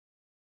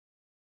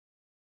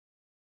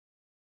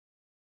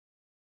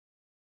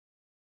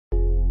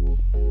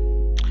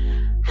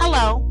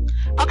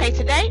Okay,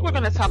 today we're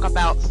going to talk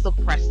about silk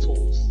press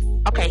tools.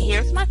 Okay,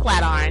 here's my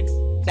flat iron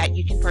that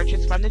you can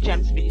purchase from the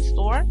Gems Beauty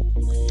store.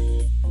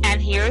 And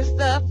here's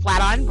the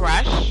flat iron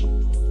brush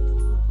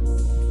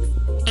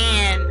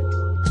and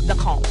the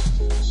comb.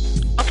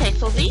 Okay,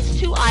 so these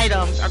two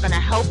items are going to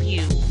help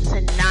you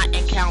to not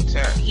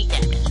encounter heat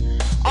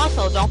damage.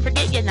 Also, don't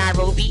forget your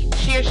Nairobi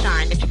sheer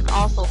shine that you can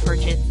also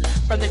purchase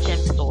from the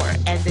Gems store,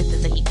 and this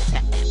is a heat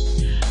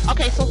protectant.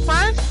 Okay, so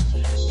first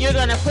you're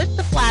going to put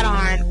the flat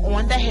iron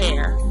on the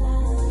hair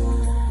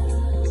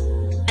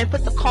and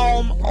put the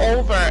comb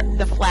over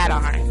the flat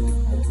iron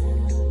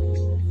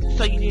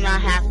so you do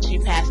not have to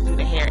pass through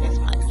the hair as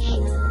much.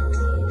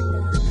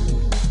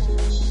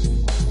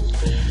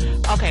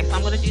 Okay, so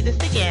I'm going to do this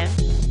again.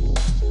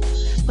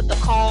 Put the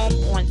comb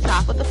on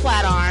top of the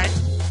flat iron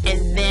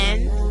and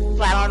then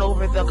flat iron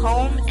over the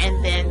comb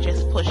and then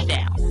just push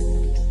down.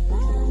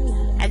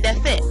 And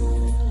that's it.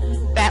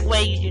 That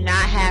way you do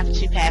not have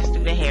to pass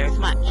through the hair as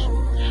much.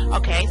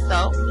 Okay,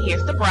 so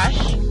here's the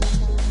brush.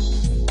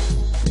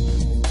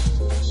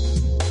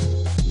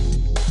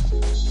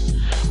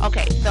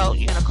 Okay, so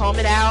you're going to comb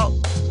it out.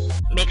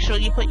 Make sure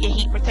you put your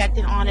heat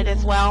protectant on it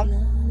as well.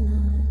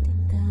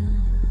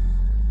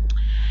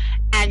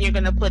 And you're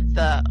going to put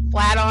the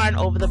flat iron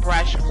over the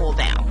brush and pull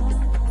down.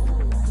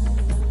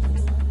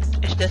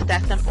 It's just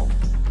that simple.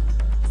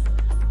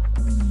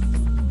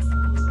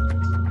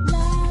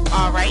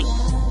 Alright.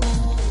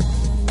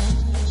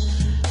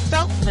 So,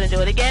 I'm going to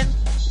do it again.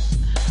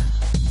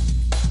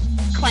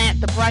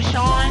 Clamp the brush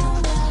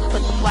on,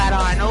 put the flat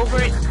iron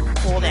over it,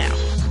 pull down.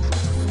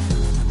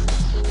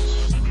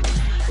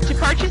 To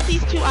purchase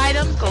these two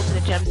items, go to the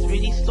Gems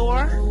Beauty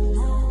store,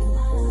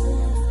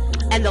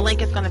 and the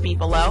link is going to be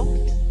below.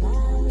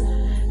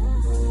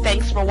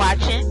 Thanks for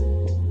watching,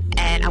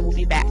 and I will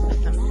be back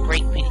with some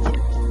great beauty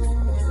tips.